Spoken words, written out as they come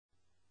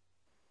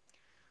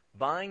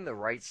Buying the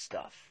right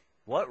stuff.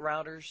 What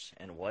routers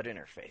and what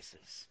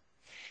interfaces?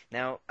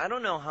 Now, I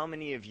don't know how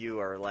many of you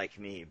are like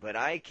me, but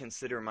I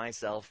consider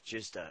myself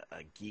just a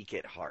geek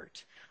at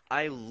heart.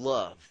 I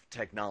love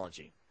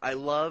technology. I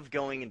love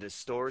going into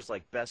stores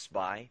like Best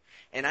Buy,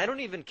 and I don't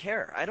even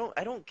care. I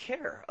don't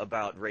care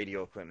about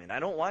radio equipment. I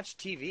don't watch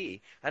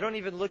TV. I don't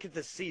even look at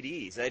the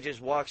CDs. I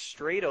just walk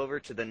straight over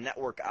to the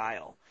network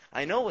aisle.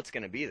 I know what's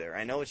going to be there.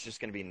 I know it's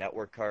just going to be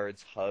network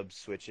cards, hubs,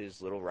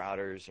 switches, little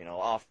routers,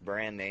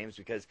 off-brand names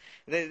because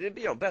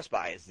Best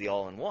Buy is the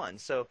all-in-one,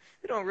 so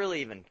they don't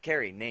really even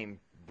carry name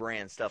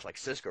brand stuff like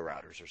Cisco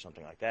routers or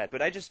something like that.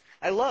 But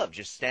I love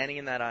just standing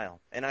in that aisle,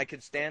 and I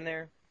could stand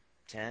there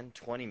 10,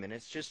 20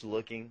 minutes just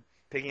looking,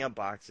 picking up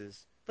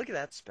boxes. Look at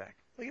that spec.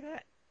 Look at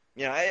that.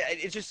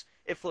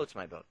 It floats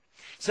my boat.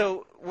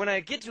 So when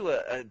I get to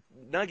a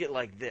nugget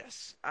like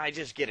this, I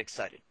just get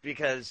excited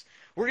because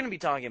we're going to be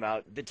talking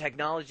about the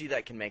technology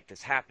that can make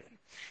this happen.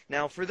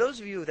 Now, for those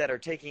of you that are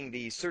taking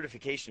the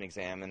certification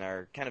exam and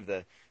are kind of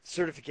the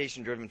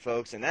certification-driven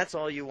folks, and that's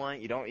all you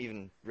want, you don't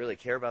even really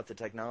care about the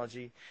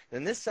technology,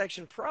 then this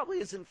section probably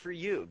isn't for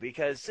you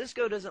because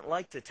Cisco doesn't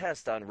like to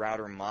test on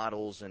router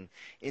models and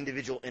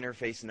individual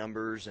interface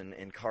numbers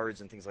and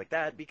cards and things like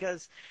that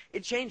because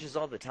it changes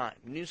all the time.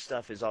 New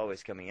stuff is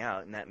always coming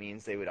out, and that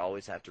means they would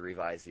always have to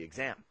revise the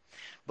exam.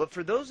 But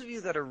for those of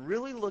you that are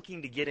really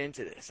looking to get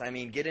into this,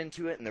 get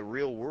into it in the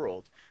real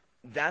world,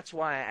 that's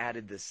why I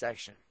added this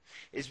section,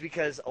 is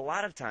because a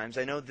lot of times,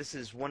 I know this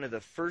is one of the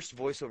first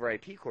voice over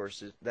IP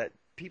courses that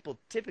people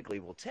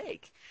typically will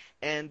take,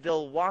 and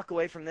they'll walk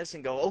away from this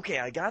and go, okay,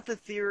 I got the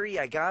theory,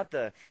 I got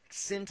the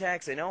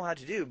syntax, I know how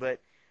to do, but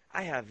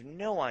I have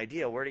no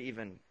idea where to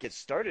even get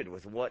started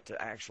with what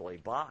to actually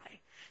buy.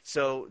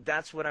 So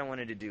that's what I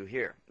wanted to do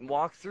here.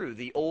 Walk through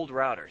the old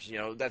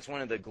routers. That's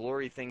one of the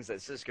glory things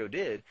that Cisco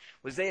did,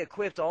 was they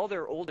equipped all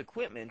their old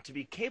equipment to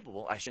be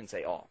capable, I shouldn't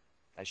say all,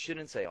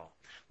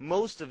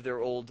 most of their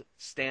old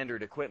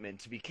standard equipment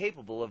to be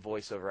capable of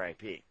voice over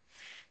IP.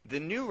 The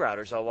new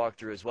routers I'll walk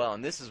through as well,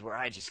 and this is where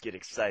I just get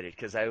excited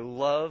because I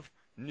love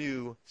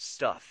new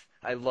stuff.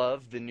 I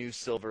love the new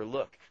silver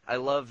look. I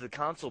love the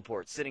console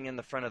port sitting in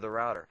the front of the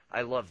router.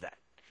 I love that.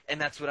 And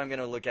that's what I'm going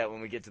to look at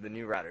when we get to the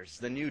new routers.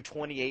 The new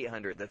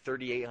 2800, the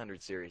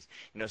 3800 series.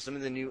 Some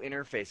of the new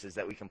interfaces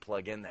that we can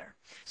plug in there.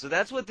 So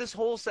that's what this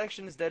whole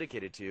section is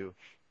dedicated to,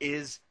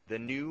 is the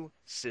new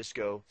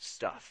Cisco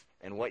stuff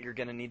and what you're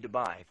going to need to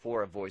buy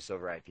for a voice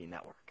over IP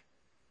network.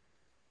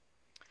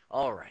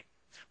 All right.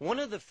 One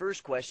of the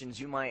first questions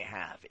you might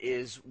have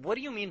is, what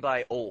do you mean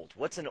by old?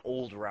 What's an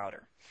old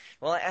router?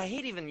 Well, I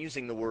hate even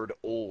using the word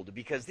old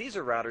because these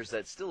are routers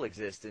that still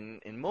exist in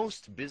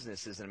most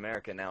businesses in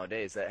America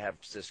nowadays that have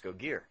Cisco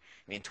gear.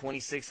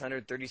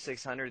 2600,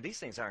 3600, these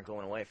things aren't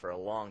going away for a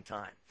long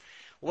time.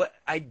 What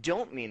I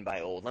don't mean by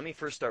old, let me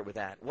first start with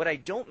that. What I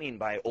don't mean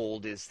by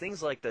old is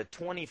things like the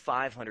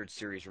 2500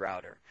 series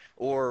router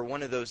or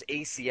one of those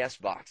ACS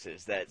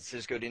boxes that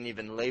Cisco didn't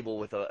even label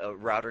with a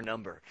router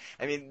number.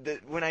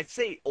 When I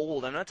say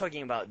old, I'm not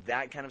talking about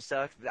that kind of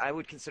stuff. I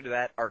would consider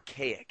that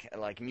archaic,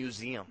 like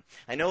museum.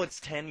 I know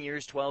it's 10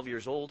 years, 12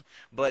 years old,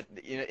 but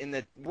in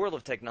the world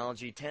of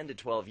technology, 10 to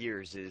 12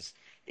 years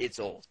it's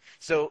old.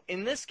 So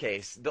in this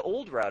case, the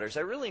old routers,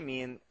 I really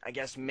mean, I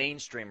guess,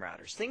 mainstream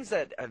routers, things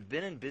that have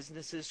been in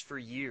businesses for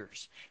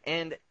years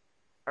and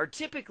are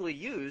typically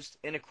used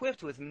and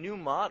equipped with new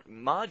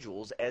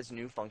modules as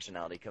new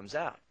functionality comes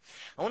out.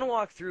 I want to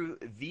walk through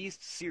these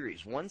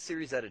series, one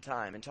series at a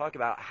time, and talk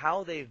about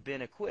how they've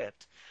been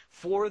equipped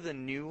for the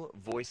new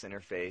voice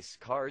interface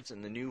cards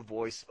and the new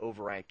voice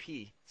over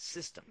IP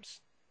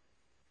systems.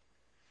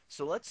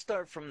 So let's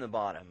start from the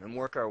bottom and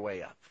work our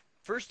way up.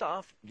 First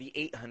off, the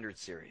 800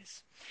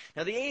 series.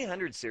 Now, the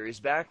 800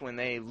 series, back when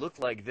they looked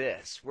like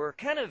this, were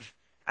kind of,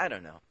 I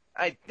don't know,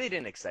 they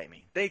didn't excite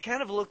me. They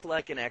kind of looked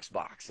like an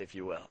Xbox, if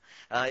you will.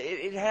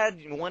 It had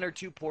one or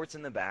two ports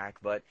in the back,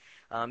 but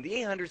the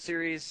 800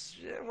 series,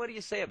 what do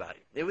you say about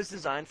it? It was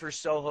designed for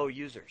SOHO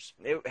users.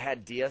 It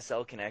had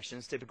DSL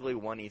connections, typically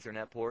one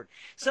Ethernet port.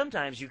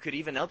 Sometimes you could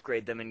even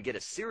upgrade them and get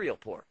a serial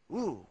port.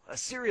 Ooh, a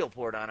serial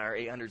port on our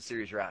 800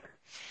 series router.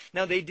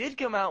 Now, they did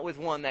come out with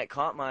one that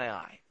caught my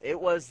eye. It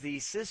was the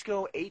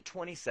Cisco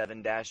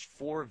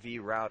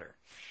 827-4V router.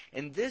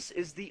 And this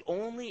is the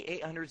only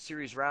 800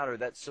 series router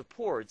that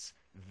supports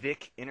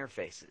VIC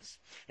interfaces.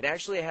 It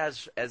actually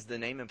has, as the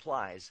name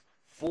implies,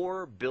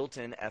 4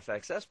 built-in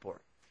FXS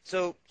ports.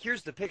 So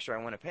here's the picture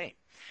I want to paint.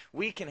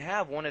 We can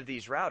have one of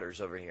these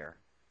routers over here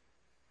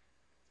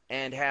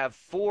and have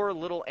 4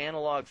 little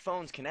analog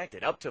phones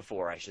connected, up to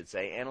 4 I should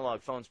say,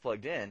 analog phones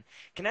plugged in,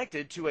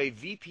 connected to a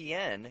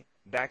VPN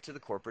back to the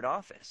corporate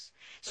office.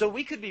 So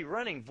we could be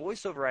running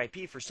voice over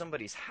IP for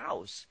somebody's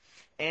house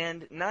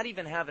and not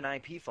even have an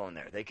IP phone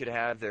there. They could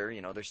have their,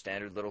 their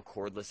standard little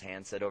cordless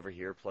handset over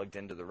here plugged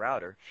into the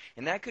router,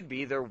 and that could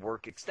be their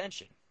work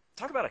extension.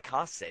 Talk about a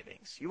cost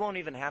savings. You won't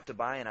even have to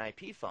buy an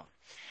IP phone.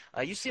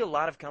 You see a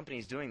lot of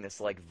companies doing this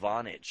like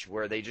Vonage,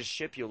 where they just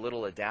ship you a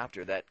little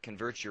adapter that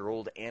converts your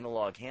old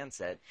analog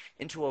handset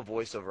into a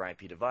voice over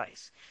IP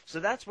device. So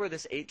that's where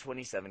this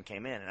 827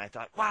 came in, and I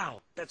thought,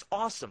 wow, that's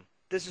awesome.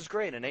 This is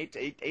great, an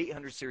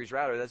 800 series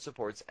router that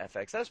supports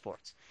FXS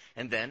ports.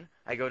 And then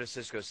I go to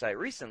Cisco's site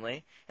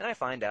recently, and I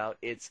find out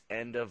it's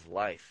end of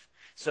life.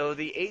 So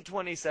the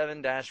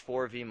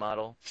 827-4V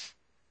model,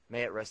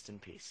 may it rest in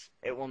peace.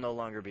 It will no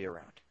longer be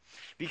around.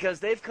 Because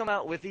they've come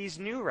out with these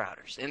new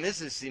routers. And this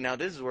is, see, now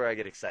this is where I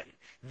get excited.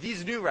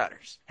 These new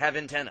routers have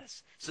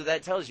antennas. So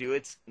that tells you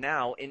it's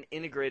now an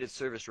integrated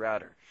service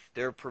router.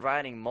 They're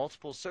providing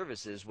multiple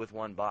services with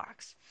one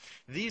box.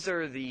 These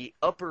are the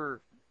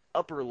upper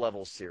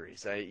level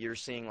series. You're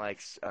seeing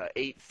like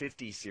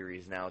 850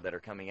 series now that are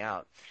coming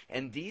out.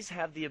 And these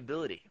have the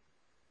ability,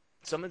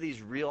 some of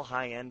these real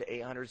high-end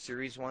 800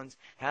 series ones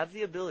have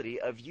the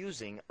ability of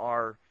using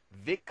our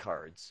VIC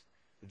cards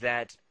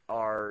that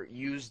are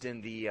used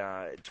in the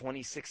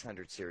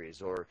 2600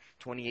 series or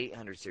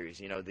 2800 series,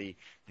 you know, the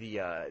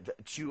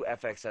two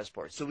FXS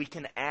ports. So we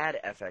can add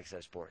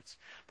FXS ports.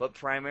 But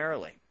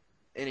primarily,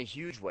 in a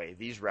huge way,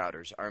 these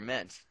routers are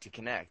meant to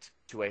connect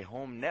to a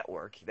home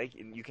network.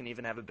 You can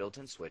even have a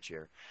built-in switch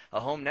here.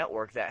 A home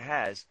network that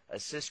has a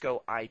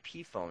Cisco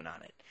IP phone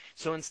on it.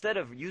 So instead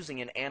of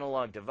using an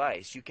analog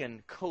device, you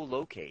can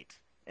co-locate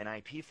an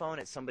IP phone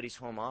at somebody's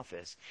home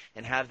office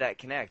and have that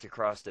connect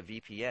across the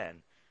VPN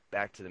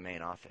back to the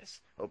main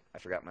office. Oh, I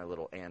forgot my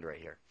little and right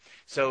here.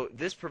 So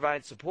this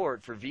provides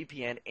support for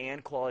VPN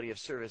and quality of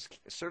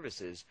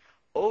services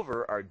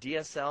over our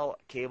DSL,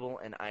 cable,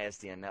 and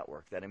ISDN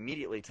network. That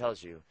immediately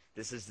tells you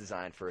this is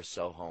designed for a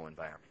SOHO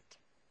environment.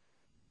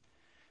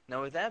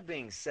 Now, with that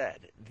being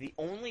said, the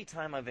only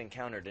time I've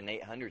encountered an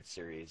 800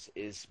 series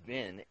is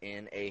been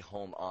in a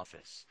home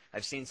office.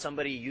 I've seen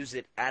somebody use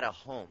it at a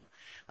home.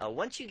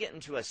 Once you get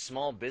into a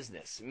small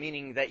business,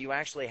 meaning that you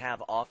actually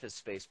have office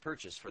space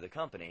purchased for the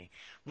company,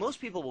 most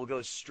people will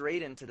go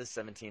straight into the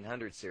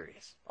 1700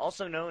 series,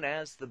 also known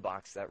as the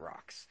box that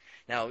rocks.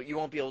 Now, you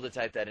won't be able to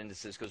type that into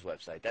Cisco's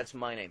website. That's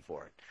my name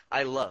for it.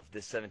 I love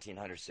this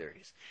 1700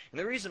 series. And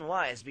the reason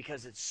why is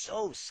because it's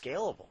so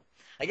scalable.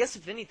 I guess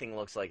if anything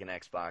looks like an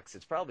Xbox,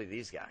 it's probably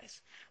these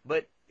guys.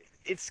 But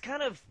it's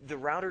kind of the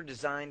router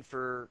designed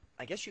for,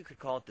 I guess you could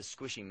call it the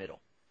squishy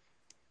middle.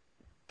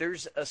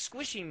 There's a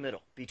squishy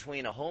middle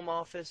between a home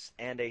office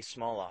and a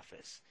small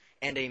office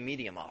and a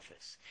medium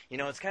office. You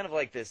know, it's kind of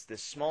like this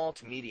small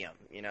to medium.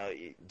 You know,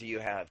 do you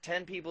have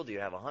 10 people? Do you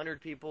have 100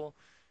 people?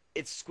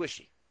 It's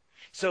squishy.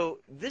 So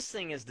this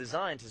thing is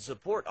designed to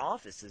support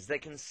offices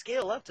that can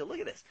scale up to, look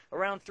at this,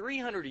 around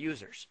 300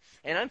 users.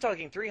 And I'm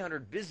talking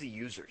 300 busy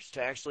users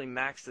to actually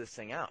max this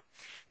thing out.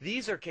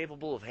 These are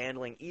capable of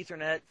handling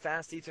Ethernet,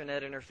 fast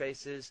Ethernet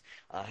interfaces,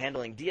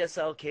 handling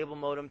DSL, cable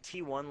modem,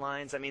 T1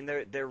 lines. I mean,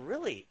 they're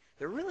really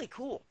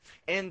cool.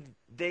 And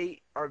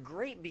they are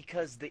great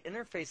because the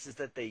interfaces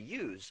that they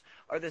use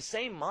are the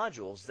same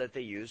modules that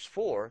they use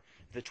for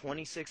the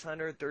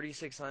 2600,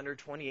 3600,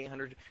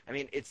 2800. I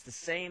mean, it's the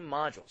same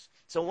modules.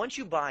 So once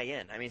you buy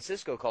in, I mean,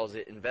 Cisco calls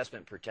it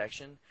investment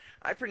protection.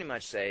 I pretty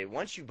much say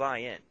once you buy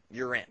in,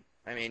 you're in.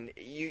 I mean,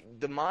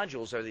 the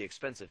modules are the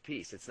expensive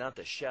piece. It's not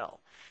the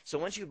shell. So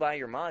once you buy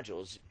your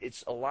modules,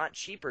 it's a lot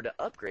cheaper to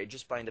upgrade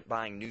just by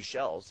buying new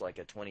shells like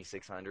a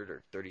 2600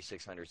 or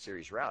 3600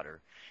 series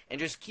router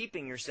and just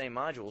keeping your same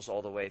modules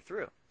all the way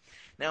through.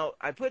 Now,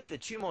 I put the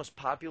two most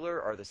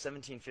popular are the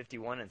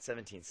 1751 and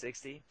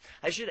 1760.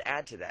 I should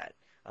add to that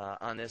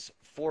on this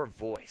for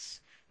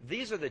voice.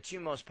 These are the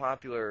two most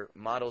popular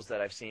models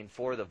that I've seen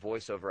for the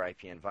voice over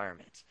IP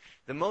environment.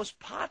 The most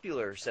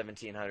popular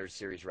 1700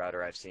 series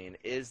router I've seen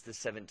is the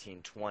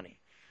 1720.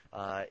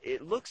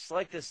 It looks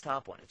like this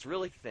top one. It's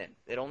really thin.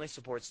 It only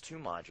supports two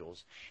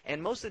modules,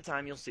 and most of the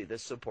time you'll see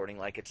this supporting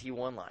like a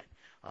T1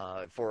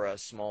 line for a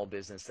small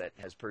business that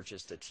has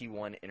purchased a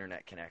T1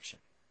 internet connection.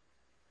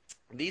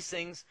 These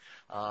things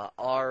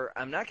are,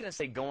 I'm not going to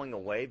say going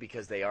away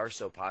because they are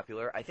so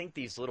popular. I think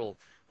these little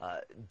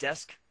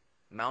desk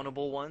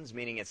mountable ones,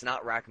 meaning it's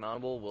not rack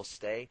mountable, will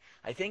stay.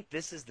 I think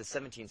this is the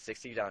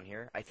 1760 down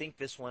here. I think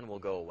this one will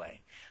go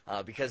away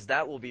because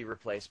that will be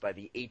replaced by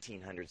the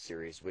 1800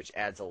 series, which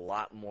adds a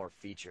lot more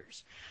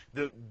features.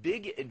 The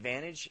big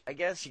advantage, I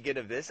guess, you get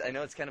of this, I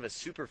know it's kind of a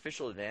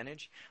superficial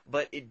advantage,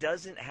 but it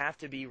doesn't have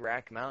to be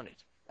rack mounted.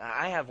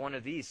 I have one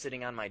of these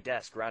sitting on my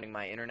desk routing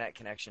my internet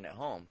connection at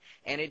home,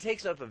 and it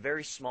takes up a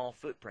very small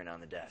footprint on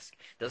the desk.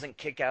 Doesn't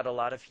kick out a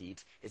lot of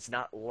heat. It's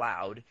not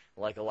loud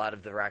like a lot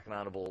of the rack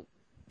mountable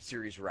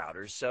series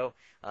routers. So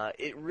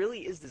it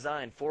really is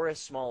designed for a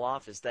small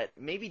office that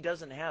maybe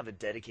doesn't have a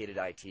dedicated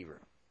IT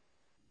room.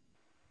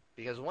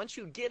 Because once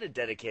you get a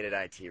dedicated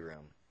IT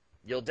room,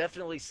 you'll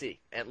definitely see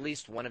at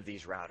least one of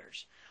these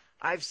routers.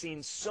 I've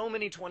seen so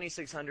many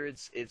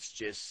 2600s, it's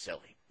just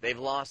silly. They've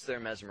lost their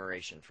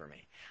mesmeration for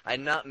me.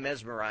 I'm not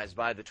mesmerized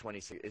by the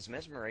 26. Is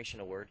mesmeration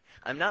a word?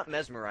 I'm not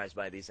mesmerized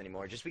by these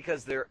anymore just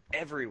because they're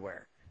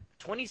everywhere.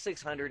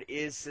 2600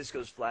 is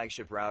Cisco's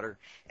flagship router,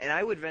 and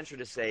I would venture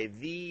to say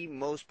the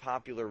most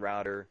popular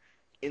router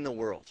in the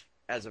world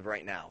as of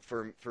right now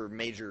for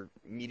major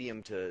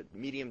medium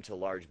to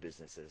large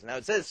businesses. Now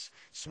it says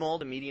small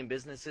to medium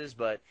businesses,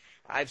 but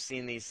I've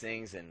seen these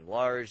things in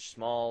large,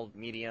 small,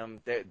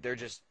 medium. They're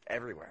just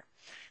everywhere.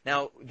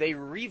 Now they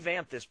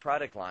revamped this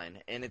product line,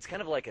 and it's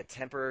kind of like a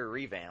temporary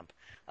revamp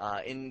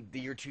in the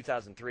year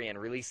 2003, and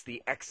released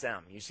the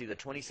XM. You see the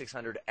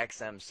 2600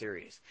 XM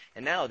series,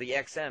 and now the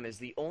XM is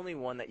the only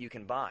one that you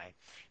can buy.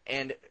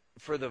 And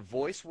for the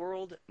voice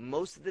world,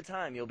 most of the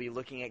time you'll be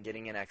looking at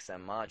getting an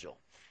XM model,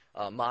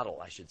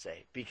 I should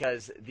say,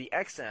 because the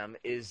XM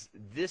is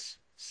this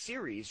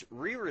series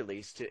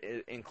re-released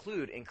to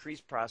include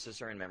increased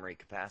processor and memory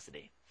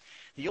capacity.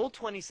 The old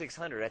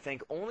 2600, I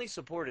think, only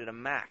supported a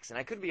max, and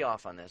I could be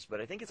off on this, but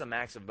I think it's a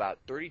max of about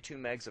 32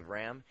 megs of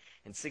RAM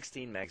and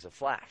 16 megs of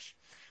flash,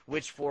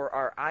 which for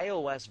our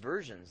iOS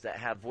versions that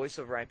have voice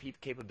over IP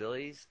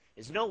capabilities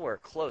is nowhere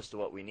close to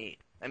what we need.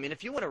 I mean,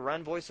 if you want to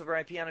run voice over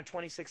IP on a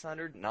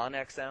 2600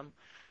 non-XM,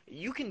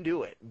 you can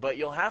do it, but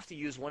you'll have to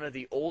use one of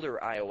the older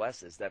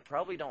iOSs that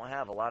probably don't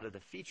have a lot of the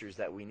features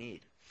that we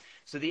need.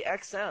 So the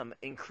XM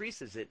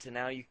increases it to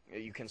now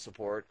you can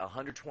support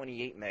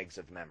 128 megs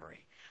of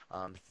memory.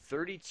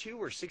 32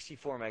 or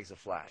 64 megs of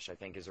flash, I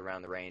think, is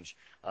around the range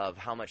of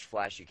how much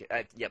flash you can.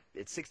 Yep,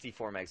 it's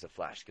 64 megs of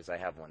flash because I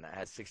have one that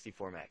has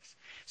 64 megs.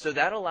 So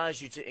that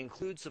allows you to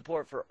include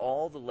support for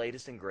all the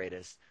latest and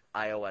greatest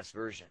iOS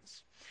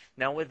versions.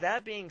 Now, with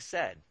that being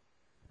said,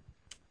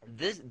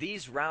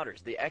 these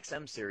routers, the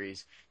XM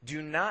series,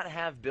 do not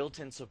have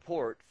built-in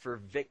support for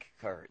VIC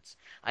cards.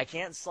 I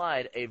can't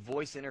slide a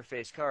voice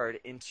interface card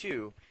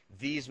into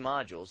these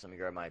modules. Let me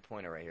grab my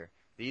pointer right here.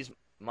 These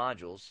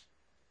modules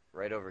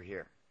right over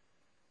here.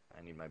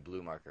 I need my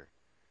blue marker.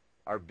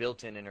 Are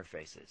built-in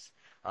interfaces.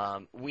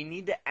 We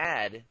need to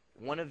add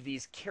one of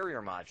these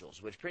carrier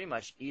modules, which pretty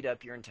much eat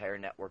up your entire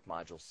network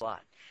module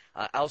slot.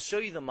 I'll show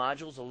you the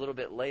modules a little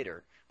bit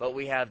later, but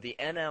we have the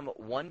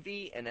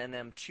NM1V and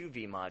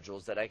NM2V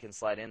modules that I can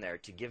slide in there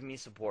to give me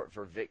support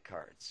for VIC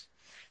cards.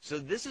 So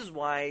this is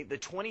why the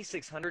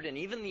 2600 and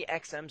even the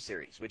XM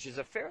series, which is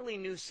a fairly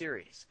new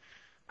series,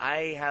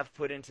 I have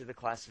put into the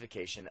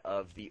classification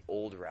of the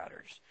old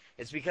routers.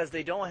 It's because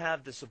they don't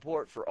have the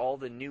support for all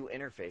the new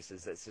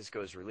interfaces that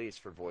Cisco has released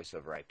for voice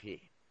over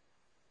IP.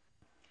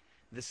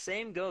 The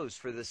same goes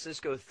for the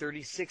Cisco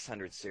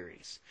 3600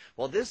 series.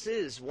 While this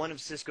is one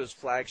of Cisco's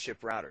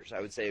flagship routers,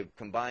 I would say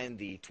combine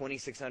the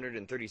 2600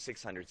 and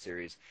 3600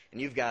 series, and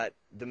you've got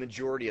the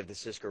majority of the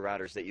Cisco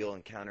routers that you'll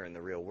encounter in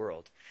the real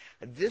world.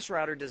 This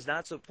router does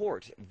not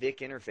support VIC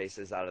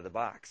interfaces out of the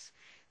box.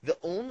 The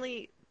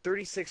only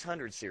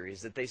 3600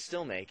 series that they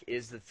still make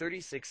is the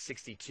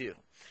 3662,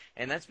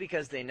 and that's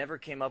because they never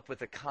came up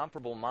with a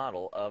comparable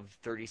model of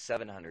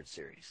 3700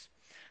 series.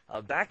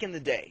 Back in the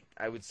day,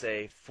 I would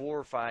say 4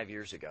 or 5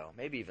 years ago,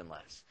 maybe even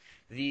less,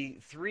 the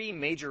three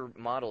major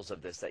models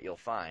of this that you'll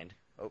find,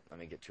 let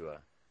me get to a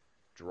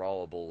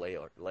drawable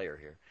layer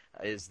here,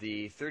 is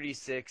the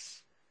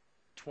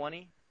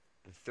 3620,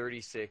 the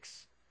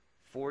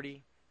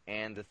 3640,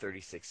 and the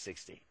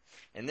 3660.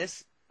 And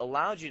this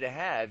allowed you to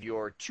have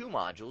your 2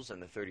 modules in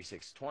the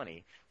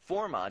 3620,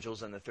 4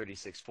 modules in the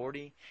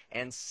 3640,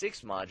 and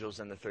 6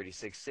 modules in the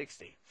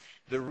 3660.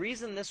 The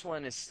reason this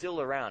one is still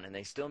around and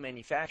they still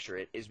manufacture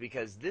it is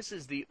because this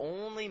is the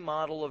only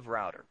model of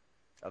router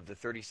of the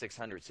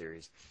 3600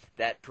 series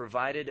that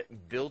provided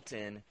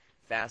built-in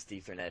fast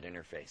Ethernet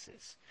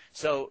interfaces.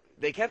 So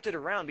they kept it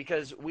around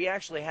because we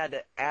actually had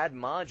to add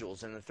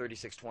modules in the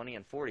 3620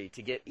 and 40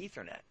 to get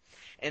Ethernet.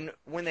 And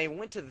when they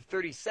went to the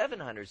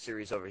 3700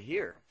 series over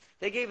here,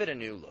 they gave it a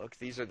new look.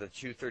 These are the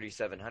two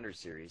 3700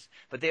 series,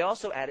 but they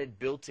also added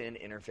built-in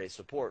interface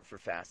support for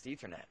fast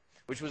Ethernet,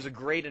 which was a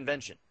great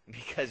invention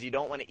because you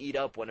don't want to eat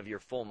up one of your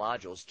full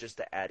modules just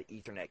to add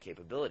Ethernet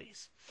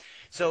capabilities.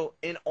 So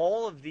in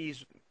all of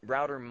these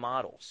router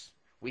models,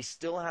 we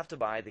still have to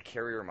buy the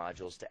carrier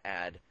modules to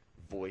add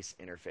voice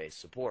interface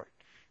support,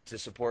 to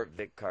support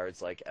VIC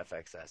cards like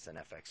FXS and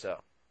FXO.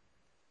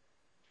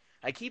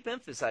 I keep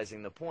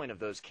emphasizing the point of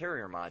those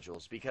carrier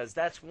modules because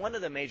that's one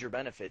of the major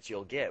benefits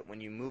you'll get when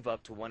you move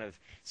up to one of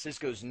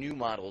Cisco's new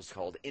models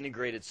called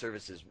Integrated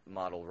Services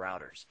Model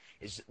routers,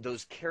 is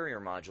those carrier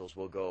modules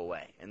will go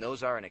away, and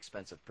those are an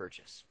expensive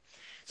purchase.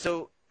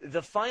 So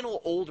the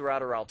final old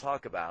router I'll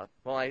talk about,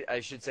 well,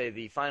 I should say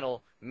the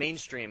final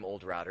mainstream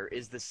old router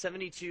is the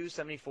 72,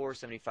 74,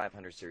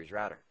 7500 series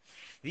router.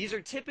 These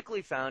are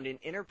typically found in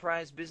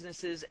enterprise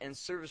businesses and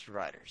service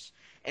providers.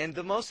 And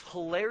the most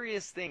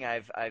hilarious thing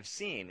I've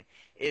seen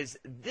is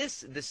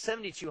this, the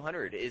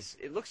 7200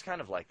 it looks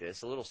kind of like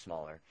this, a little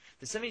smaller.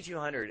 The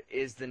 7200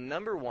 is the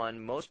 #1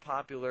 most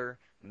popular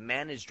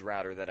managed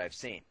router that I've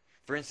seen.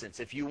 For instance,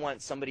 if you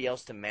want somebody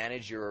else to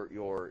manage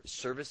your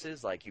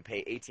services, like you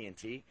pay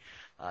AT&T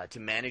to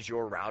manage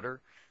your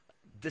router,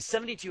 the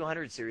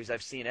 7200 series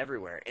I've seen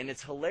everywhere. And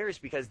it's hilarious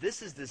because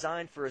this is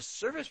designed for a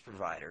service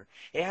provider.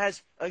 It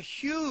has a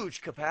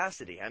huge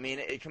capacity. I mean,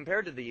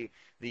 compared to the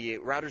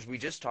routers we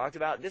just talked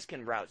about, this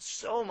can route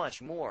so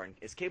much more and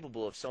is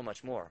capable of so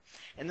much more.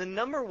 And the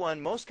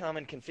 #1 most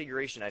common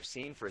configuration I've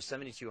seen for a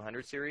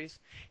 7200 series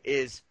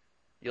is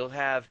you'll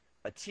have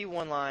a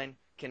T1 line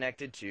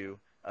connected to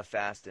a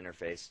fast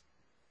interface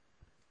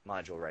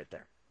module right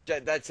there.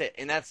 That's it,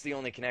 and that's the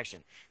only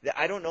connection.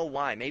 I don't know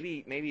why.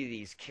 Maybe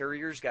these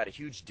carriers got a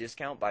huge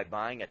discount by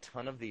buying a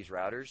ton of these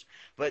routers,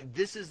 but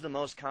this is the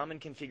most common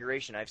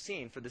configuration I've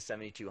seen for the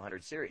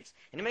 7200 series,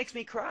 and it makes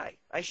me cry.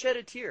 I shed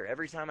a tear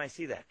every time I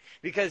see that,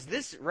 because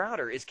this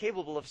router is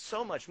capable of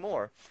so much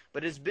more,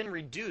 but has been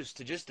reduced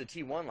to just a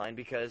T1 line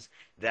because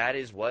that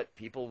is what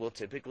people will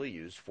typically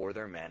use for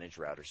their managed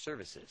router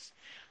services.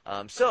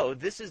 So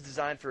this is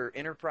designed for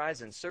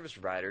enterprise and service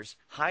providers,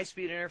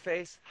 high-speed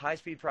interface,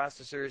 high-speed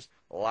processors,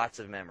 lots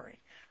of memory,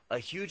 a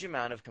huge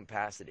amount of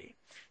capacity.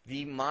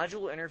 The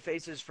module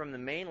interfaces from the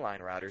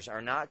mainline routers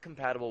are not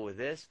compatible with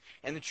this,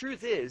 and the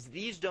truth is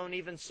these don't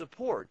even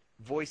support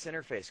voice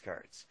interface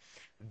cards.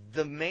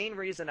 The main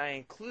reason I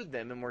include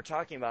them, and we're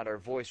talking about our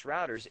voice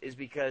routers, is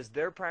because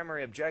their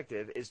primary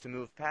objective is to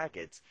move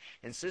packets,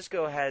 and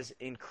Cisco has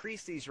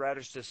increased these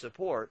routers to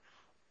support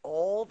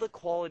all the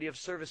quality of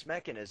service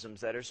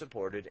mechanisms that are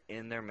supported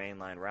in their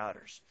mainline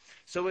routers.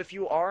 So if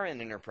you are an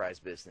enterprise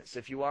business,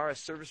 if you are a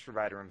service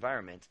provider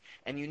environment,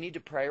 and you need to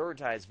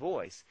prioritize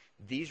voice,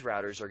 these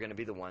routers are going to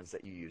be the ones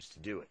that you use to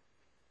do it.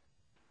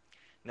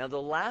 Now,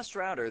 the last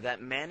router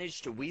that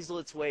managed to weasel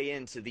its way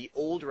into the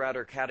old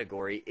router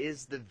category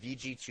is the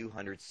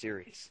VG200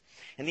 series.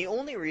 And the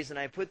only reason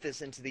I put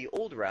this into the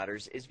old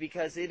routers is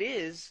because it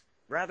is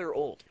rather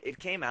old. It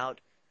came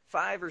out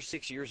 5 or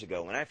 6 years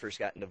ago when I first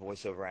got into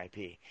voice over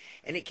IP.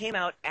 And it came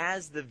out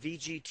as the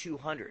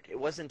VG200. It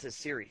wasn't a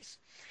series.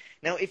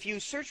 Now, if you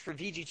search for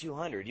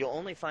VG200, you'll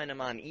only find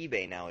them on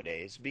eBay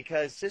nowadays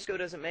because Cisco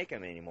doesn't make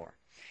them anymore.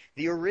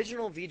 The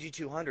original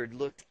VG200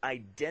 looked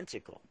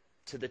identical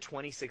to the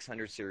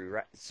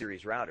 2600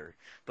 series router,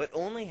 but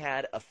only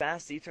had a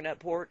fast Ethernet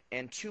port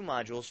and 2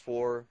 modules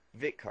for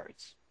VIC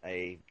cards,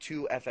 a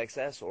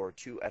 2FXS or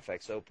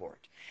 2FXO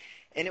port.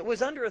 And it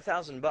was under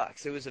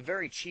 $1,000. It was a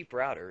very cheap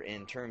router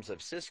in terms of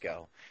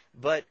Cisco,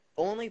 but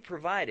only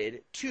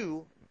provided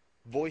 2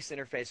 voice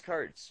interface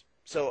cards.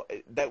 So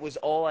that was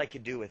all I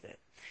could do with it.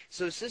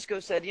 So Cisco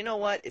said, you know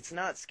what, it's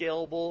not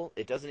scalable,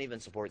 it doesn't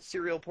even support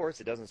serial ports,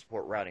 it doesn't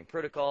support routing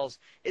protocols,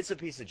 it's a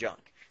piece of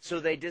junk. So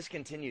they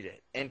discontinued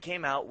it and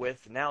came out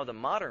with now the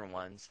modern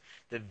ones,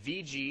 the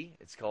VG,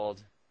 it's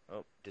called,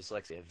 oh,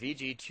 dyslexia,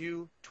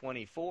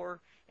 VG224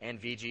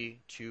 and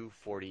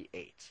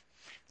VG248.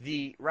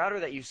 The router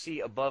that you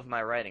see above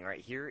my writing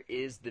right here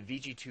is the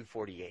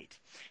VG248.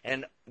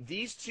 And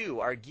these two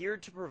are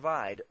geared to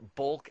provide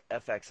bulk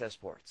FXS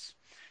ports.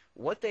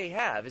 What they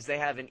have is they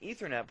have an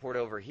Ethernet port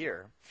over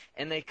here,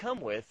 and they come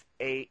with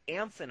a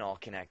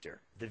Amphenol connector.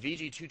 The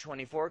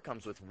VG224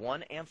 comes with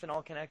 1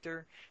 Amphenol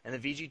connector, and the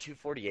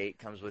VG248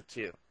 comes with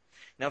 2.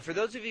 Now, for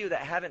those of you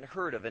that haven't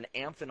heard of an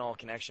Amphenol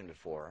connection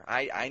before,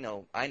 I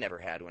know I never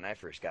had when I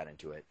first got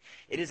into it.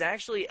 It is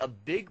actually a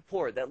big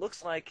port that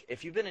looks like,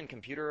 if you've been in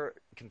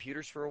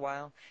computers for a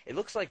while, it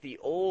looks like the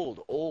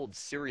old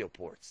serial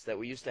ports that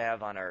we used to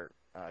have on our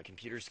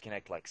computers to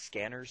connect like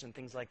scanners and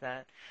things like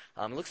that.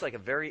 It looks like a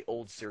very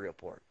old serial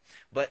port.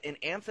 But an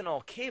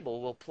Amphenol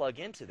cable will plug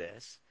into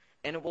this,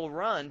 and it will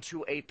run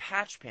to a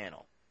patch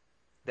panel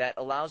that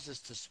allows us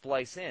to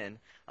splice in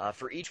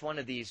for each one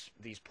of these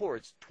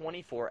ports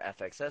 24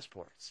 FXS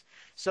ports.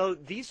 So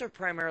these are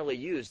primarily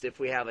used if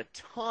we have a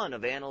ton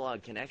of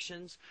analog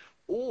connections,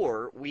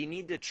 or we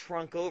need to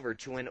trunk over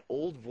to an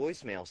old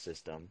voicemail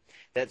system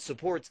that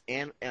supports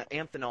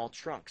Amphenol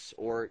trunks,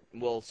 or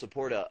will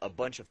support a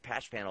bunch of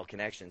patch panel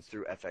connections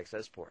through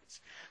FXS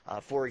ports.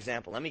 For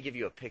example, let me give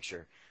you a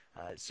picture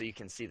so you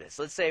can see this.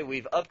 Let's say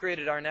we've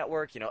upgraded our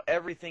network,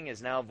 everything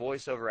is now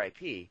voice over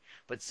IP,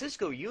 but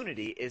Cisco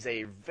Unity is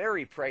a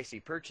very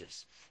pricey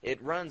purchase. It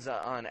runs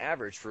on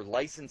average for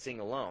licensing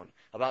alone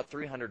about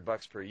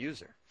 $300 per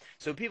user.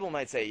 So people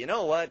might say, you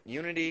know what,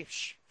 Unity,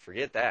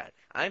 forget that.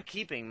 I'm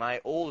keeping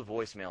my old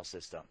voicemail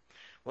system.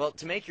 Well,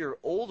 to make your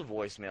old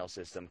voicemail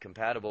system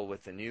compatible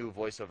with the new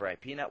voice over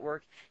IP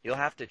network, you'll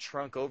have to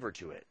trunk over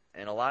to it.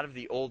 And a lot of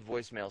the old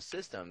voicemail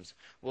systems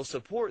will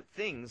support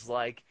things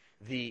like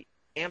the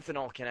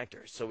Amphenol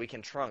connectors, so we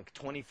can trunk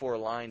 24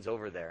 lines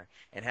over there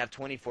and have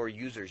 24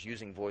 users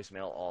using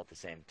voicemail all at the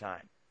same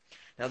time.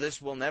 Now, this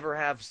will never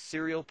have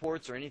serial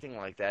ports or anything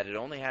like that. It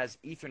only has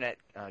Ethernet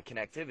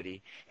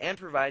connectivity and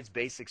provides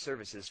basic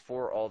services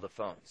for all the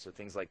phones. So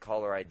things like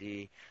caller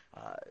ID,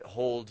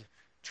 hold,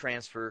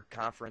 transfer,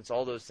 conference,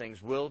 all those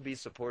things will be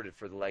supported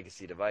for the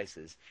legacy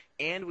devices.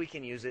 And we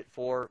can use it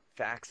for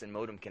fax and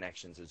modem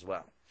connections as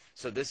well.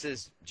 So this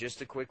is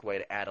just a quick way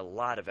to add a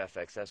lot of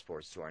FXS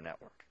ports to our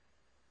network.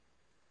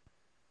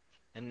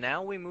 And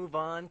now we move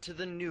on to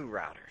the new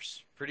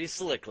routers. Pretty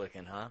slick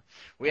looking, huh?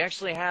 We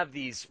actually have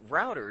these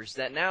routers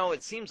that now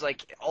it seems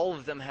like all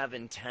of them have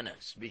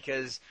antennas,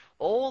 because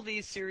all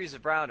these series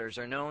of routers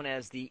are known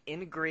as the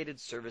integrated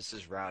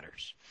services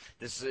routers.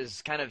 This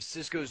is kind of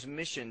Cisco's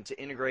mission to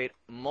integrate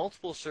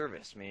multiple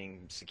service,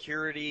 meaning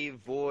security,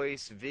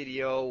 voice,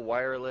 video,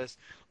 wireless,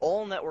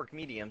 all network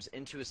mediums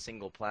into a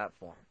single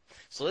platform.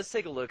 So let's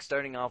take a look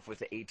starting off with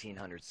the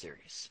 1800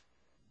 series.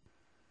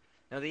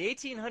 Now, the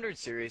 1800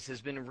 series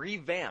has been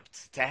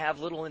revamped to have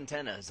little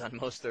antennas on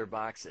most of their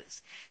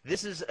boxes.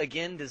 This is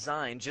again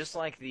designed just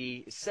like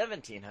the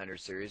 1700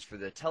 series for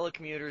the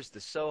telecommuters,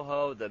 the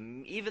Soho,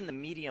 even the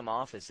medium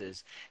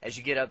offices as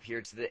you get up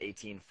here to the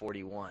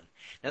 1841.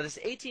 Now, this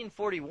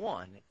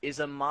 1841 is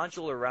a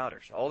modular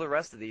router. All the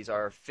rest of these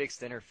are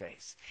fixed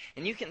interface.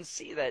 And you can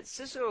see that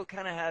Cisco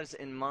kind of has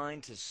in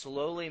mind to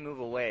slowly move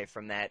away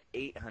from that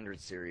 800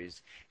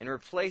 series and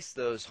replace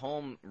those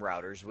home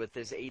routers with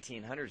this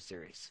 1800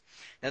 series.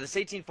 Now, this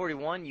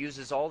 1841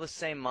 uses all the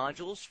same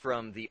modules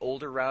from the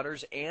older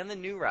routers and the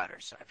new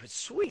routers. But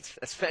sweet,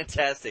 that's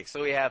fantastic.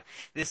 So we have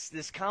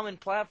this common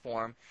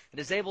platform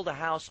that is able to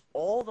house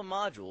all the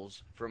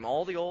modules from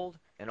all the old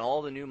and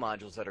all the new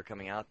modules that are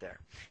coming out there.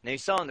 Now, you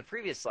saw on the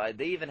previous slide,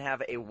 they even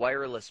have a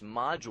wireless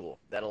module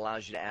that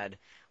allows you to add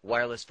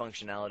wireless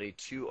functionality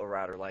to a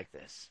router like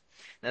this.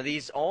 Now,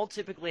 these all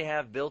typically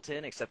have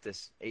built-in, except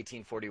this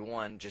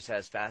 1841 just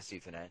has fast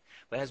Ethernet,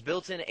 but has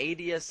built-in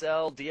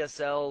ADSL,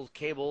 DSL,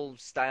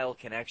 cable-style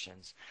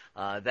connections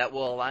that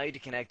will allow you to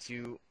connect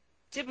to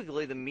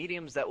typically the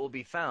mediums that will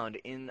be found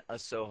in a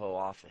Soho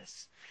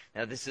office.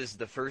 Now, this is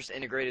the first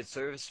integrated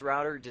service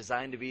router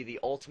designed to be the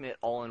ultimate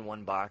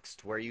all-in-one box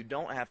to where you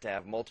don't have to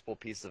have multiple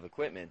pieces of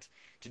equipment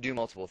to do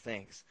multiple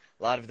things.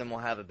 A lot of them will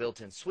have a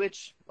built-in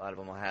switch, a lot of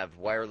them will have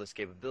wireless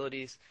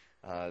capabilities,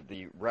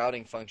 the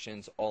routing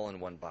functions all in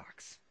one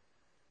box.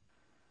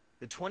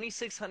 The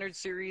 2600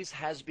 series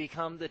has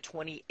become the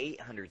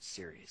 2800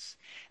 series.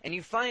 And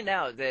you find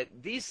out that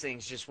these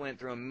things just went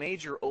through a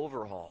major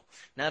overhaul.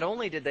 Not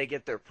only did they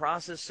get their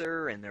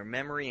processor and their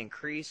memory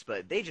increased,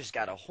 but they just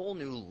got a whole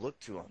new look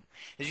to them.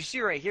 As you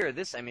see right here,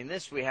 this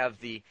we have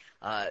the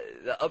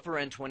upper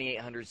end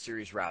 2800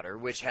 series router,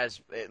 which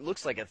has, it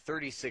looks like a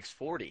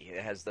 3640.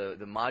 It has the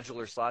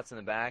modular slots in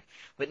the back.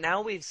 But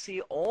now we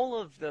see all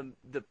of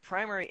the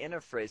primary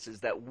interfaces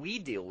that we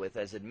deal with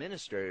as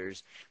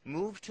administrators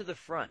move to the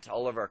front.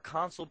 All of our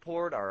console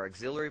port, our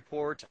auxiliary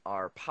port,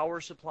 our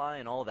power supply,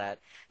 and all that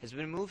has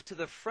been moved to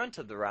the front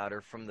of the router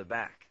from the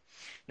back.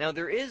 Now,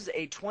 there is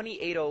a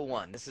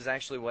 2801. This is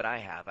actually what I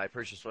have. I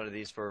purchased one of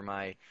these for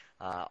my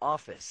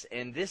office.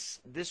 And this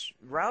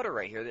router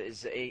right here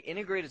is a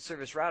integrated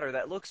service router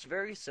that looks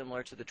very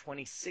similar to the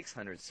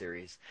 2600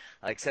 series,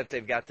 except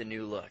they've got the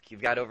new look.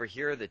 You've got over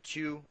here the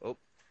two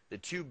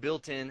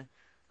built-in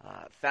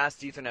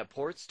fast Ethernet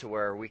ports to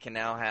where we can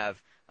now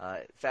have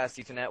fast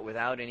Ethernet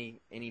without any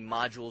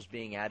modules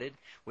being added.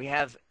 We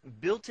have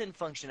built-in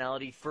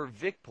functionality for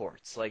VIC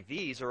ports. Like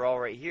these are all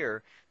right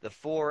here, the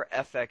 4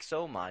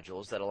 FXO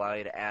modules that allow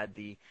you to add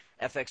the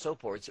FXO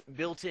ports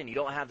built in. You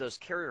don't have those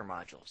carrier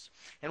modules.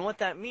 And what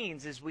that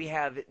means is we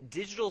have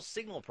digital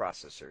signal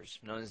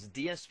processors, known as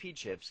DSP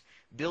chips,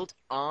 built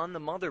on the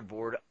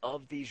motherboard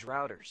of these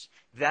routers.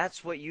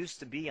 That's what used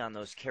to be on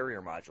those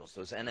carrier modules,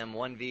 those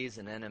NM1Vs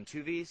and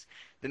NM2Vs.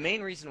 The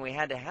main reason we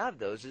had to have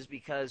those is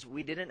because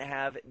we didn't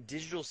have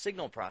digital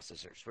signal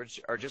processors, which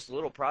are just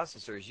little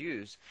processors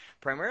used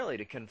primarily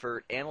to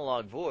convert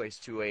analog voice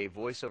to a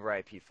voice over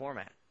IP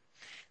format.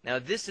 Now,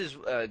 this is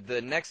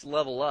the next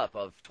level up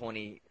of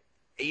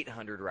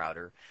 2800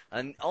 router.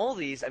 And all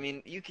these, I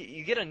mean, you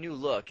get a new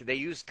look. They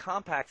use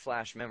compact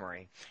flash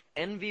memory.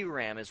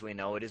 NVRAM, as we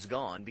know it, is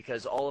gone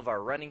because all of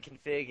our running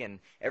config and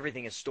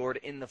everything is stored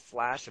in the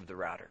flash of the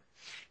router.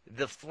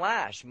 The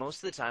flash, most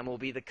of the time, will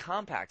be the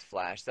compact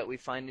flash that we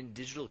find in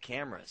digital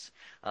cameras.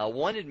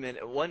 One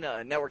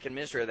network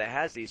administrator that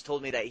has these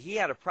told me that he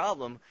had a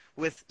problem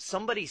with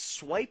somebody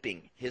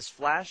swiping his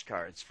flash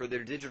cards for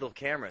their digital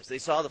cameras. They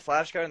saw the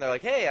flash card and they're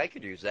like, hey, I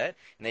could use that.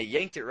 And they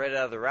yanked it right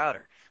out of the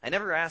router. I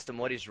never asked him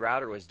what his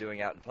router was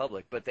doing out in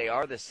public, but they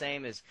are the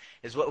same as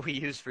what we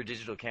use for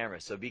digital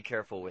cameras, so be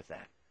careful with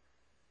that.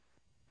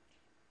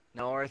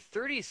 Now, our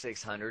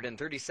 3600 and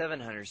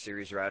 3700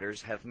 series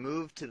routers have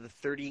moved to the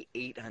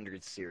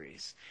 3800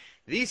 series.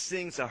 These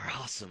things are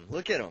awesome.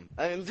 Look at them.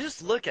 I mean,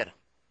 just look at them.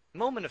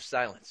 Moment of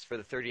silence for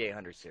the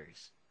 3800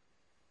 series.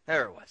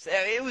 There it was.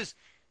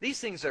 These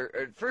things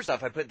are, first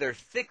off, they're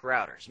thick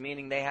routers,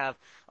 meaning they have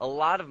a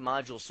lot of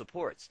module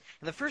supports.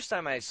 And the first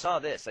time I saw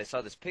this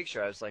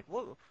picture, I was like,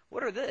 whoa,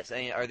 what are this? I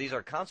mean, are these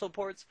our console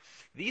ports?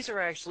 These are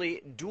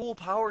actually dual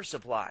power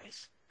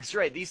supplies. That's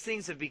right, these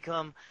things have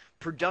become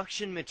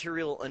production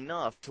material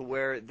enough to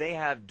where they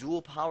have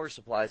dual power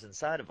supplies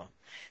inside of them.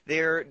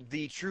 They're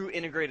the true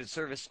integrated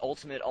service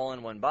ultimate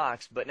all-in-one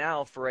box, but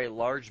now for a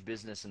large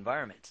business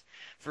environment.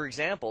 For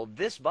example,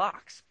 this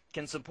box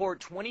can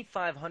support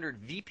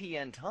 2,500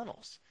 VPN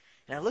tunnels.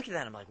 And I look at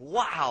that and I'm like,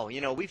 wow,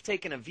 we've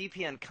taken a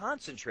VPN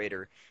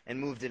concentrator and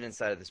moved it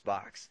inside of this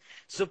box.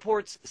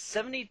 Supports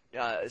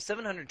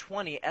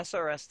 720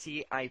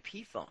 SRST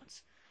IP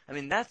phones. I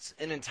mean, that's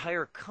an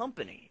entire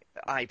company,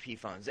 IP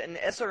phones. And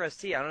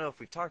SRST, I don't know if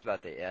we've talked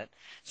about that yet,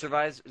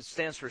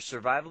 stands for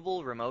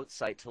Survivable Remote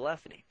Site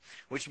Telephony,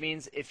 which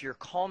means if your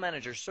call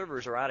manager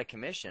servers are out of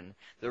commission,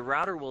 the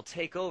router will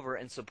take over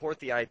and support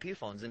the IP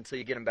phones until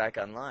you get them back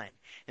online.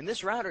 And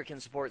this router can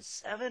support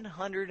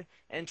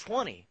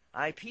 720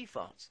 IP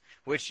phones,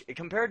 which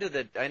compared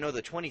to I know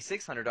the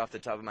 2600 off the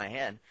top of my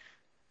head,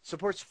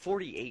 supports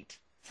 48.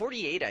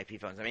 48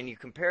 IP phones. I mean, you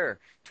compare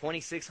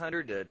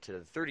 2600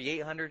 to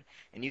 3800,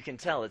 and you can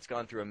tell it's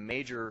gone through a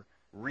major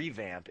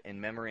revamp in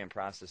memory and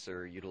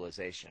processor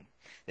utilization.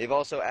 They've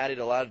also added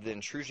a lot of the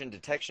intrusion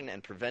detection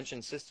and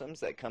prevention systems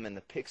that come in the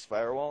PIX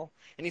firewall.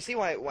 And you see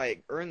why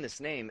it earned this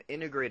name,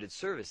 Integrated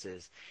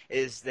Services,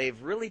 is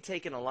they've really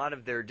taken a lot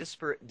of their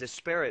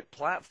disparate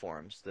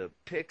platforms, the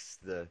PIX,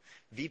 the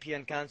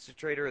VPN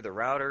concentrator, the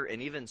router,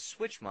 and even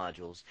switch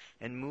modules,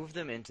 and moved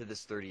them into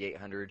this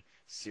 3800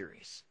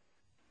 series.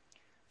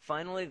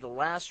 Finally, the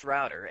last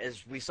router,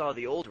 as we saw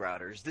the old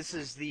routers, this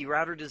is the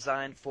router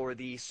designed for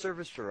the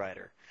service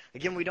provider.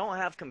 Again, we don't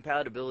have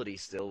compatibility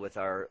still with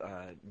our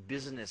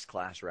business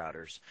class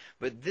routers,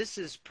 but this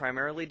is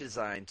primarily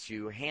designed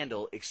to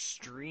handle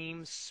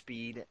extreme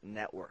speed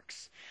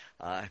networks.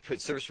 I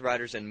put service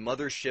providers in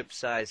mothership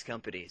size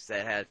companies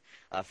that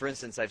have, for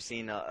instance, I've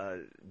seen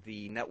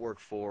the network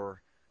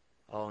for,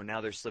 oh, now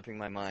they're slipping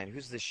my mind.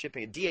 Who's the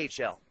shipping?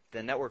 DHL.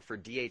 The network for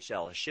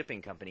DHL, a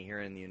shipping company here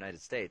in the United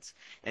States.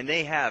 And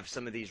they have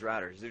some of these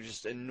routers. They're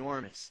just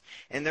enormous.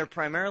 And they're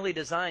primarily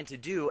designed to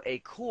do a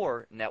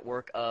core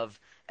network of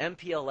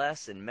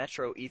MPLS and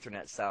Metro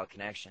Ethernet style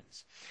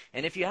connections.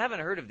 And if you haven't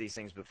heard of these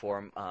things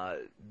before,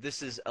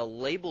 this is a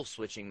label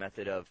switching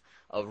method of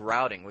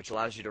routing, which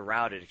allows you to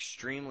route at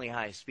extremely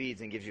high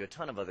speeds and gives you a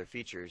ton of other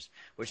features,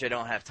 which I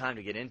don't have time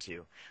to get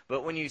into.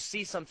 But when you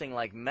see something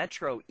like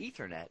Metro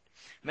Ethernet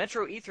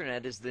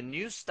is the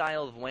new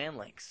style of WAN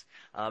links.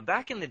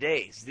 Back in the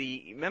days,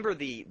 remember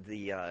the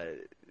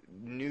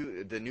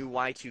new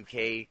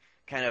Y2K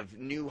kind of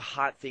new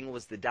hot thing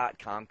was the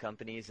 .com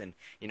companies, and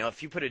you know,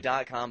 if you put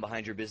a .com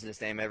behind your business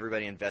name,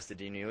 everybody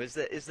invested in you. Is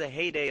the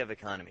heyday of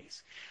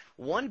economies.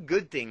 One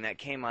good thing that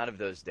came out of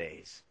those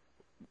days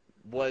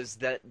was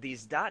that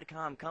these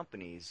 .com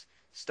companies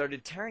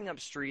started tearing up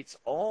streets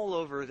all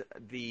over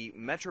the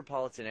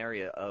metropolitan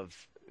area of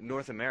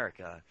North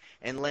America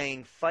and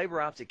laying fiber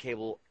optic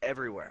cable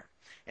everywhere.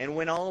 And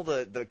when all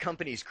the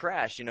companies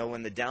crashed, you know,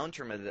 when the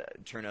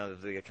downturn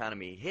of the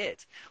economy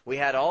hit, we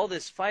had all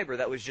this fiber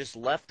that was just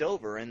left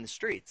over in the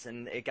streets,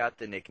 and it got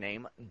the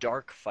nickname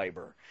dark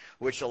fiber,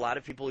 which a lot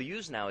of people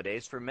use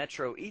nowadays for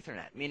Metro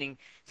Ethernet, meaning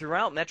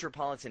throughout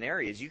metropolitan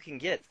areas you can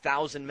get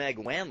 1,000 meg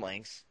WAN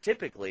links,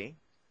 typically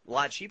a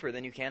lot cheaper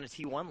than you can a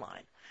T1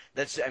 line.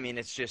 I mean,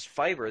 it's just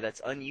fiber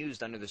that's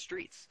unused under the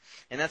streets.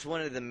 And that's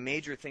one of the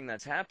major things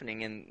that's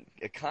happening in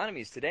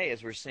economies today,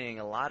 is we're seeing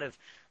a lot of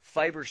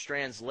fiber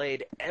strands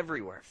laid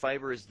everywhere.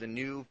 Fiber is the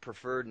new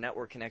preferred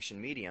network connection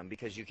medium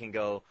because you can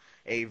go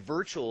a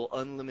virtual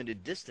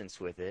unlimited distance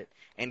with it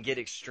and get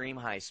extreme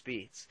high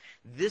speeds.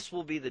 This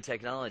will be the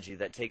technology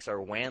that takes our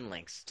WAN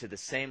links to the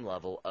same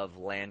level of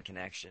LAN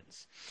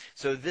connections.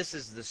 So this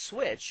is the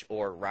switch,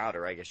 or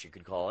router I guess you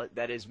could call it,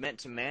 that is meant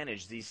to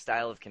manage these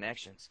style of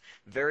connections.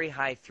 Very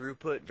high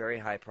throughput, very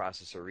high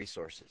processor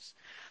resources.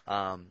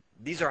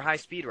 These are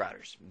high-speed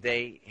routers.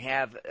 They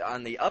have,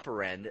 on the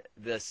upper end,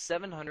 the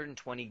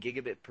 720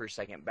 gigabit per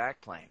second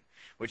backplane,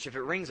 which, if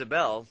it rings a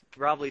bell,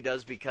 probably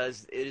does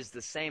because it is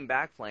the same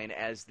backplane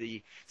as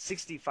the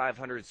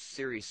 6500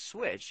 series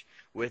switch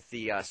with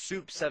the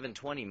SUP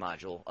 720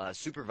 module,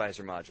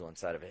 supervisor module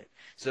inside of it.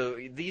 So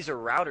these are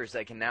routers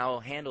that can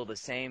now handle the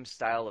same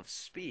style of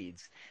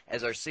speeds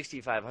as our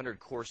 6500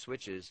 core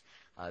switches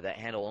that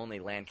handle only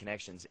LAN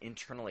connections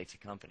internally to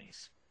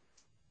companies.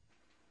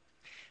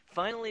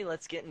 Finally,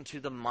 let's get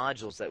into the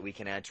modules that we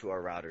can add to our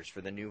routers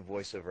for the new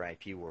voice over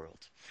IP world.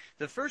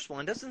 The first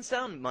one doesn't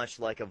sound much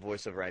like a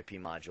voice over IP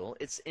module.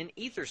 It's an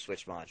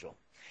EtherSwitch module.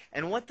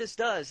 And what this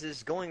does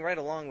is, going right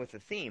along with the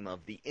theme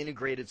of the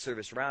integrated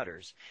service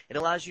routers, it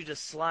allows you to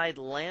slide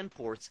LAN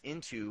ports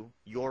into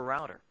your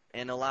router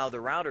and allow the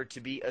router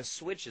to be a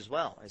switch as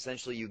well.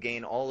 Essentially, you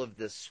gain all of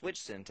the switch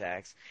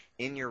syntax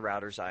in your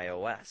router's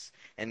iOS.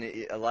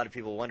 And a lot of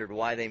people wondered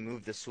why they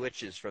moved the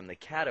switches from the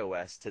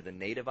CatOS to the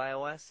native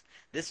iOS.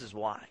 This is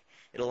why.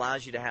 It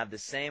allows you to have the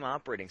same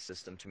operating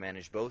system to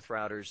manage both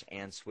routers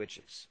and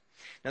switches.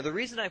 Now, the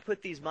reason I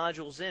put these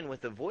modules in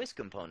with the voice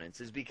components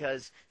is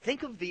because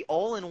think of the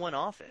all-in-one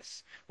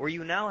office, where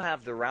you now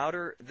have the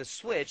router, the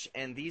switch,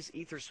 and these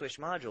EtherSwitch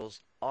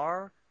modules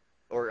are,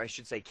 or I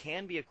should say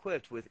can be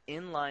equipped with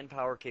inline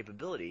power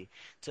capability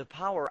to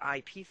power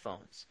IP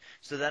phones.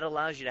 So that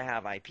allows you to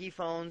have IP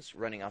phones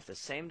running off the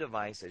same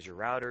device as your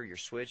router, your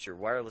switch, your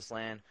wireless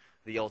LAN,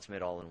 the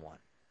ultimate all-in-one.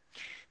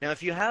 Now,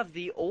 if you have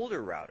the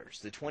older routers,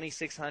 the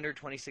 2600,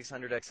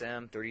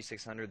 2600XM,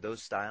 3600,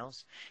 those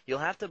styles, you'll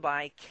have to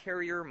buy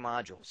carrier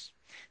modules.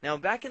 Now,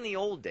 back in the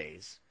old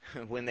days,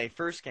 when they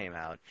first came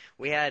out,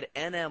 we had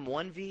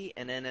NM1V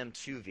and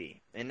NM2V.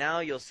 And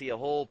now you'll see a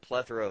whole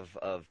plethora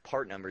of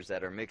part numbers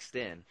that are mixed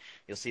in.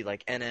 You'll see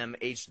like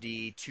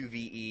NMHD,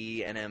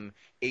 2VE,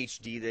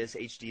 NMHD this,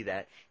 HD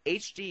that.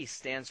 HD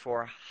stands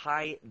for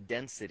high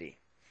density.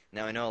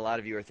 Now, I know a lot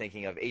of you are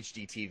thinking of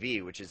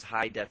HDTV, which is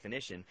high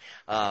definition,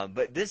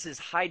 but this is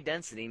high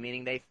density,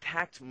 meaning they've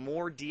packed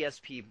more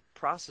DSP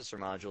processor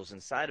modules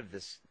inside of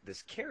this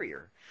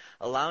carrier,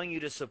 allowing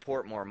you to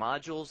support more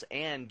modules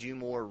and do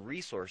more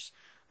resource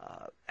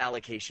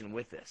allocation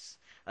with this.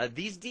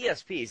 These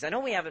DSPs, I know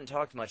we haven't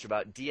talked much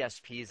about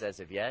DSPs as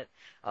of yet.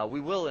 We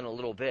will in a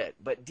little bit,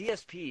 but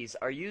DSPs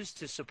are used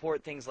to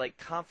support things like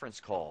conference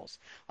calls,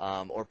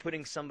 or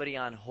putting somebody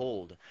on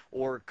hold,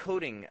 or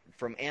coding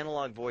from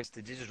analog voice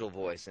to digital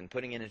voice and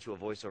putting it into a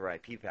voice over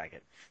IP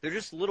packet. They're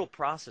just little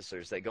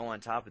processors that go on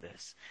top of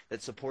this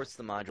that supports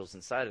the modules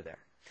inside of there.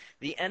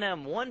 The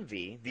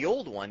NM1V, the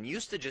old one,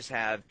 used to just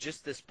have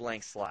just this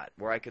blank slot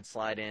where I could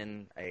slide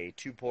in a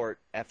 2-port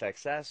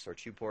FXS or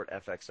 2-port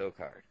FXO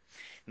card.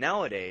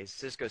 Nowadays,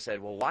 Cisco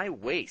said, well, why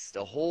waste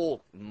a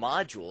whole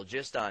module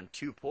just on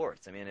 2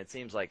 ports? I mean, it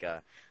seems like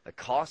a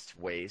cost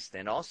waste,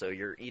 and also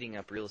you're eating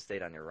up real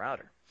estate on your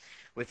router.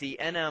 With the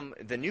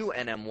new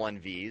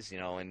NM1Vs,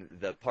 and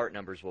the part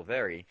numbers will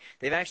vary,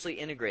 they've actually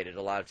integrated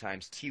a lot of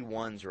times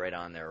T1s right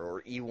on there,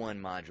 or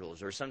E1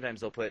 modules, or sometimes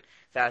they'll put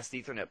fast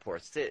Ethernet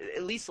ports to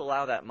at least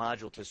allow that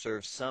module to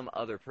serve some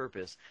other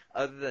purpose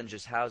other than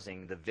just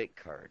housing the VIC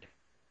card.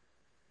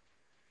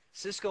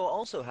 Cisco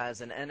also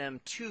has an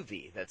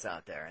NM2V that's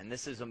out there, and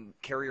this is a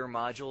carrier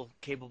module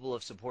capable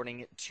of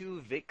supporting 2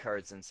 VIC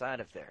cards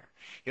inside of there.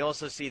 You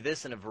also see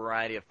this in a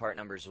variety of part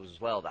numbers as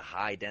well, the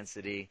high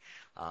density,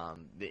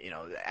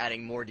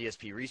 adding more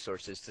DSP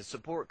resources to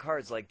support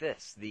cards like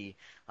this, the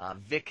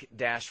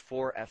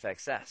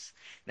VIC-4FXS.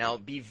 Now,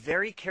 be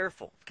very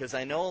careful, because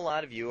I know a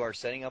lot of you are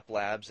setting up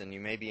labs, and you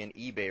may be an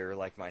eBayer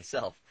like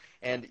myself,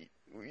 and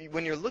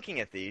when you're looking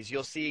at these,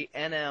 you'll see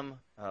hang on,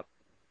 let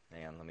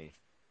me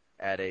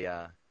add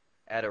a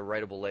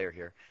writable layer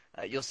here.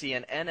 You'll see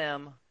an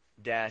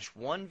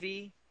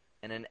NM-1V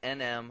and an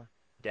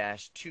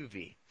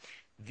NM-2V.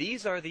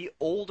 These are the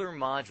older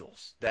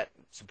modules that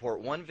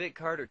support 1 VIC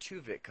card or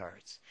 2 VIC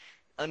cards.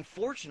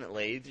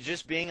 Unfortunately,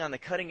 just being on the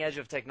cutting edge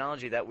of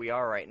technology that we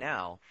are right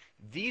now,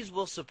 these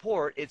will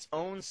support its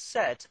own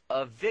set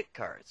of VIC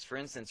cards. For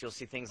instance, you'll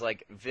see things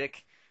like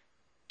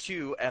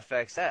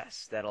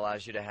VIC-2FXS that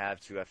allows you to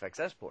have 2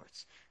 FXS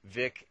ports,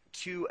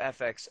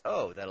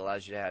 VIC-2FXO that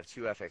allows you to have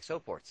 2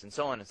 FXO ports, and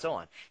so on and so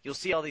on. You'll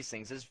see all these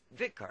things as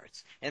VIC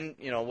cards. And,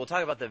 we'll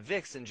talk about the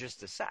VICs in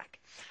just a sec.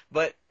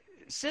 But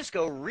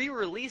Cisco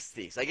re-released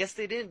these. I guess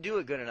they didn't do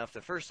it good enough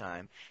the first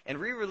time, and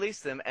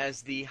re-released them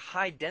as the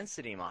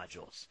high-density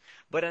modules.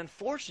 But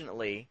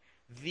unfortunately,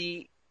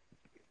 the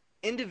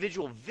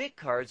individual VIC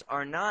cards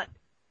are not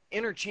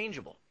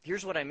interchangeable.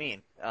 Here's what I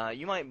mean.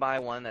 You might buy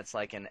one that's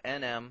like an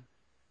NM,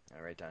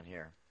 I'll write down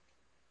here,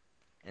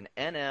 an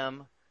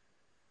NM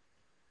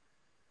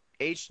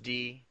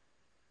HD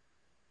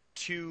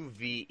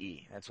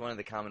 2VE. That's one of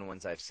the common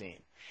ones I've seen.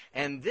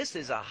 And this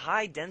is a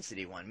high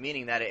density one,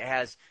 meaning that it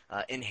has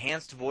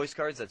enhanced voice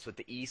cards. That's what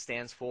the E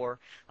stands for.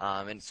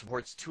 And it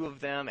supports 2 of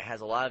them. It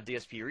has a lot of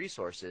DSP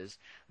resources.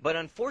 But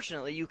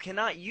unfortunately, you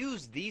cannot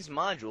use these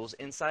modules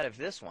inside of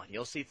this one.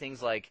 You'll see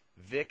things like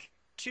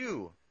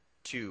VIC-2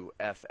 to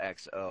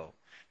FXO,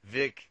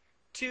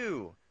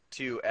 VIC-2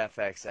 to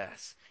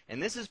FXS.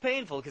 And this is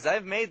painful because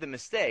I've made the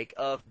mistake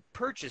of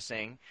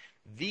purchasing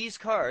these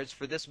cards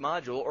for this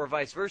module, or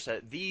vice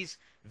versa, these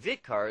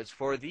VIC cards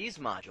for these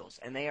modules,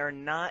 and they are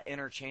not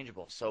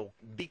interchangeable. So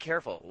be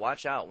careful.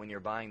 Watch out when you're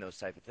buying those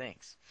type of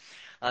things.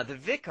 The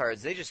VIC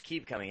cards, they just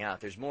keep coming out.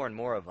 There's more and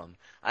more of them.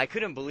 I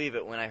couldn't believe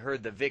it when I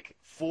heard the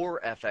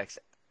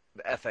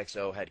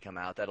VIC-4FXO had come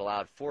out that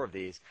allowed 4 of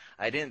these.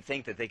 I didn't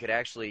think that they could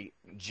actually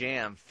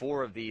jam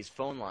 4 of these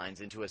phone lines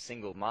into a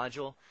single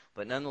module,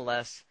 but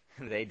nonetheless,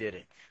 they did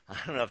it. I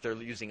don't know if they're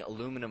using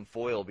aluminum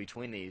foil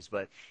between these,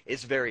 but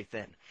it's very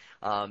thin.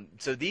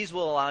 So these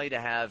will allow you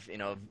to have,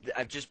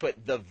 I've just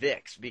put the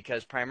VICs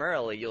because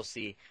primarily you'll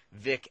see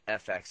VIC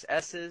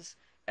FXSs,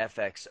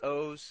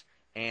 FXOs,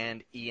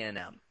 and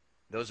ENM.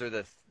 Those are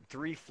the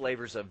 3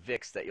 flavors of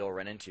VICs that you'll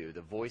run into,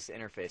 the voice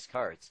interface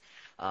cards.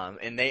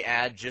 And they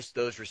add just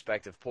those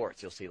respective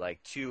ports. You'll see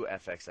like 2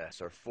 FXS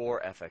or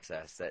 4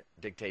 FXS that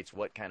dictates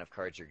what kind of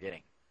cards you're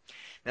getting.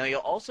 Now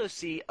you'll also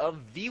see a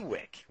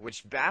VWIC,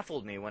 which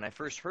baffled me when I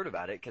first heard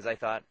about it because I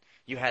thought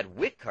you had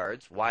WIC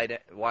cards, wide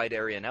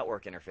area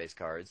network interface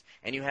cards,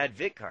 and you had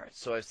VIC cards.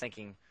 So I was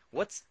thinking,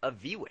 what's a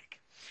VWIC?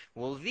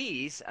 Well,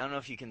 these, I don't know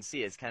if you can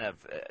see, it's kind of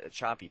a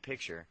choppy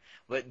picture,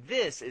 but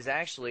this is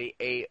actually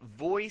a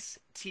voice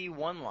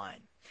T1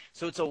 line.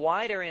 So it's a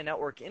wide area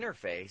network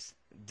interface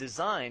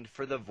designed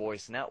for the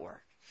voice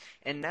network.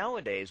 And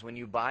nowadays, when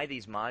you buy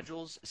these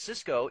modules,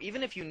 Cisco,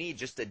 even if you need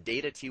just a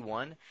data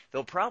T1,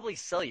 they'll probably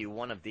sell you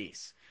one of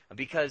these.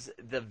 Because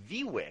the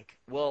VWIC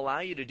will allow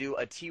you to do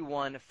a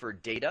T1 for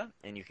data,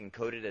 and you can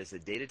code it as a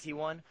data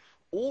T1,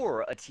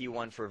 or a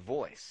T1 for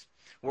voice.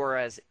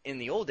 Whereas in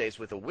the old days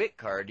with a WIC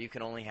card, you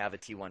can only have a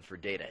T1 for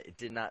data. It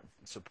did not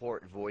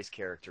support voice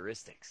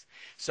characteristics.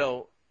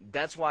 So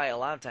that's why a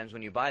lot of times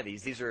when you buy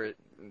these are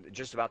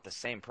just about the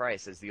same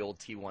price as the old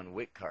T1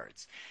 WIC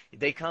cards.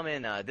 They come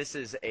in, this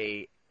is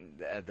the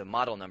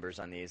model numbers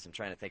on these, I'm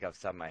trying to think off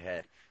the top of my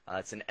head.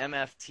 It's an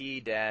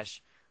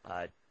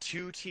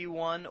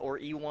MFT-2T1 or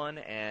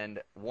E1 and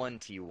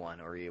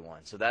 1T1 or E1.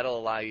 So that'll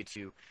allow you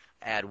to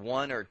add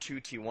 1 or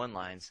 2 T1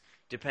 lines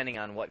depending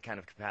on what kind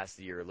of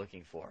capacity you're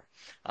looking for.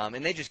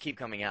 And they just keep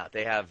coming out.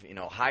 They have,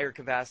 higher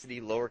capacity,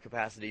 lower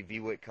capacity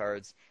VWIC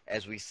cards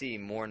as we see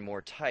more and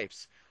more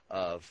types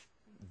of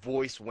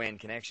voice WAN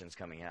connections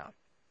coming out.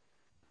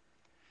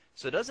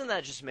 So doesn't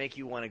that just make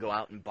you want to go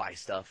out and buy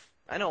stuff?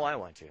 I know I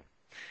want to.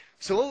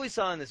 So what we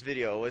saw in this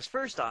video was,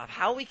 first off,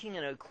 how we can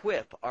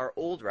equip our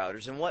old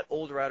routers and what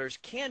old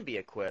routers can be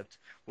equipped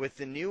with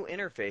the new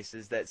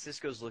interfaces that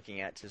Cisco's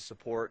looking at to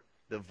support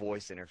the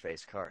voice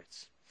interface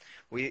cards.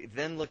 We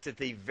then looked at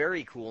the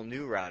very cool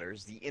new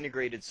routers, the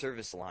integrated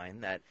service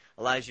line that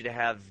allows you to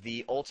have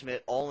the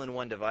ultimate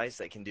all-in-one device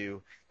that can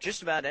do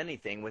just about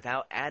anything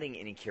without adding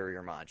any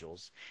carrier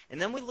modules.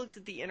 And then we looked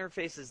at the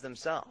interfaces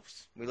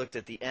themselves. We looked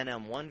at the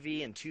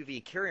NM1V and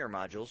 2V carrier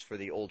modules for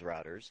the old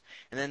routers,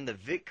 and then the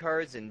VIC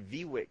cards and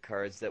VWIC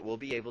cards that we'll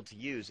be able to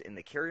use in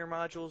the carrier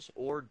modules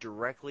or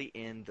directly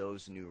in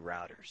those new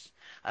routers.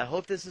 I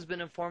hope this has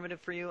been informative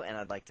for you, and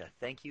I'd like to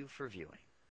thank you for viewing.